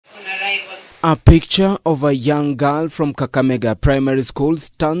A picture of a young girl from Kakamega Primary School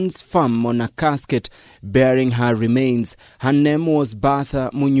stands firm on a casket bearing her remains. Her name was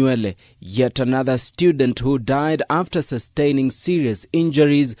Bertha Munywele, yet another student who died after sustaining serious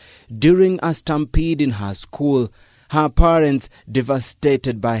injuries during a stampede in her school. Her parents,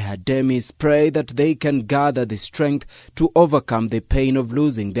 devastated by her demise, pray that they can gather the strength to overcome the pain of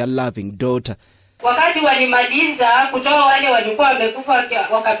losing their loving daughter. Wakati walimaliza kutoa wale walikuwa wamekufa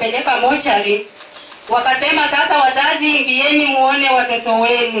wakapeleka mochari, wakasema sasa wazazi ingieni muone watoto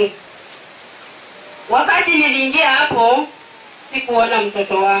wenu. Wakati niliingia hapo sikuona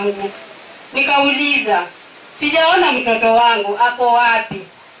mtoto wangu. Nikauliza, sijaona mtoto wangu, ako wapi?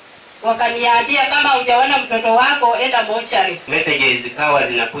 Wakaniambia kama hujaona mtoto wako enda mochari. Messages zikawa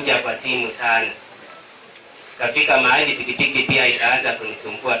zinakuja kwa simu sana. Kafika mahali pikipiki pia ikaanza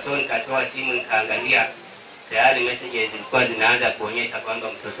kunisumbua, so nikatoa simu nikaangalia, tayari messages zilikuwa zinaanza kuonyesha kwamba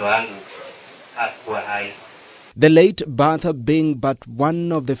mtoto wangu hakuwa hai. The late Bertha being but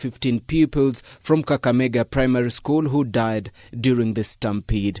one of the 15 pupils from Kakamega Primary School who died during the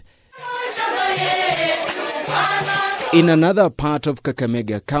stampede. In another part of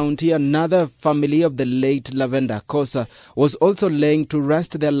Kakamega County, another family of the late Lavender Kosa was also laying to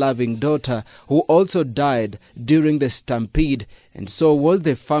rest their loving daughter, who also died during the stampede, and so was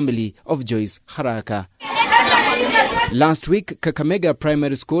the family of Joyce Haraka. Last week, Kakamega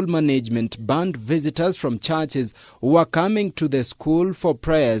Primary School management banned visitors from churches who were coming to the school for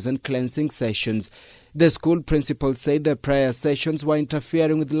prayers and cleansing sessions. The school principal said the prayer sessions were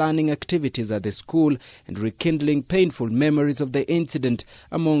interfering with learning activities at the school and rekindling painful memories of the incident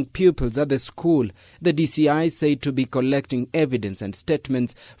among pupils at the school. The DCI said to be collecting evidence and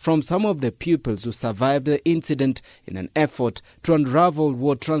statements from some of the pupils who survived the incident in an effort to unravel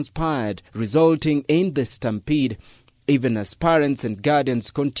what transpired, resulting in the stampede, even as parents and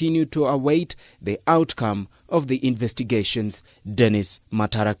guardians continue to await the outcome of the investigations. Dennis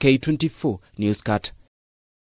Matara, K24 Newscat.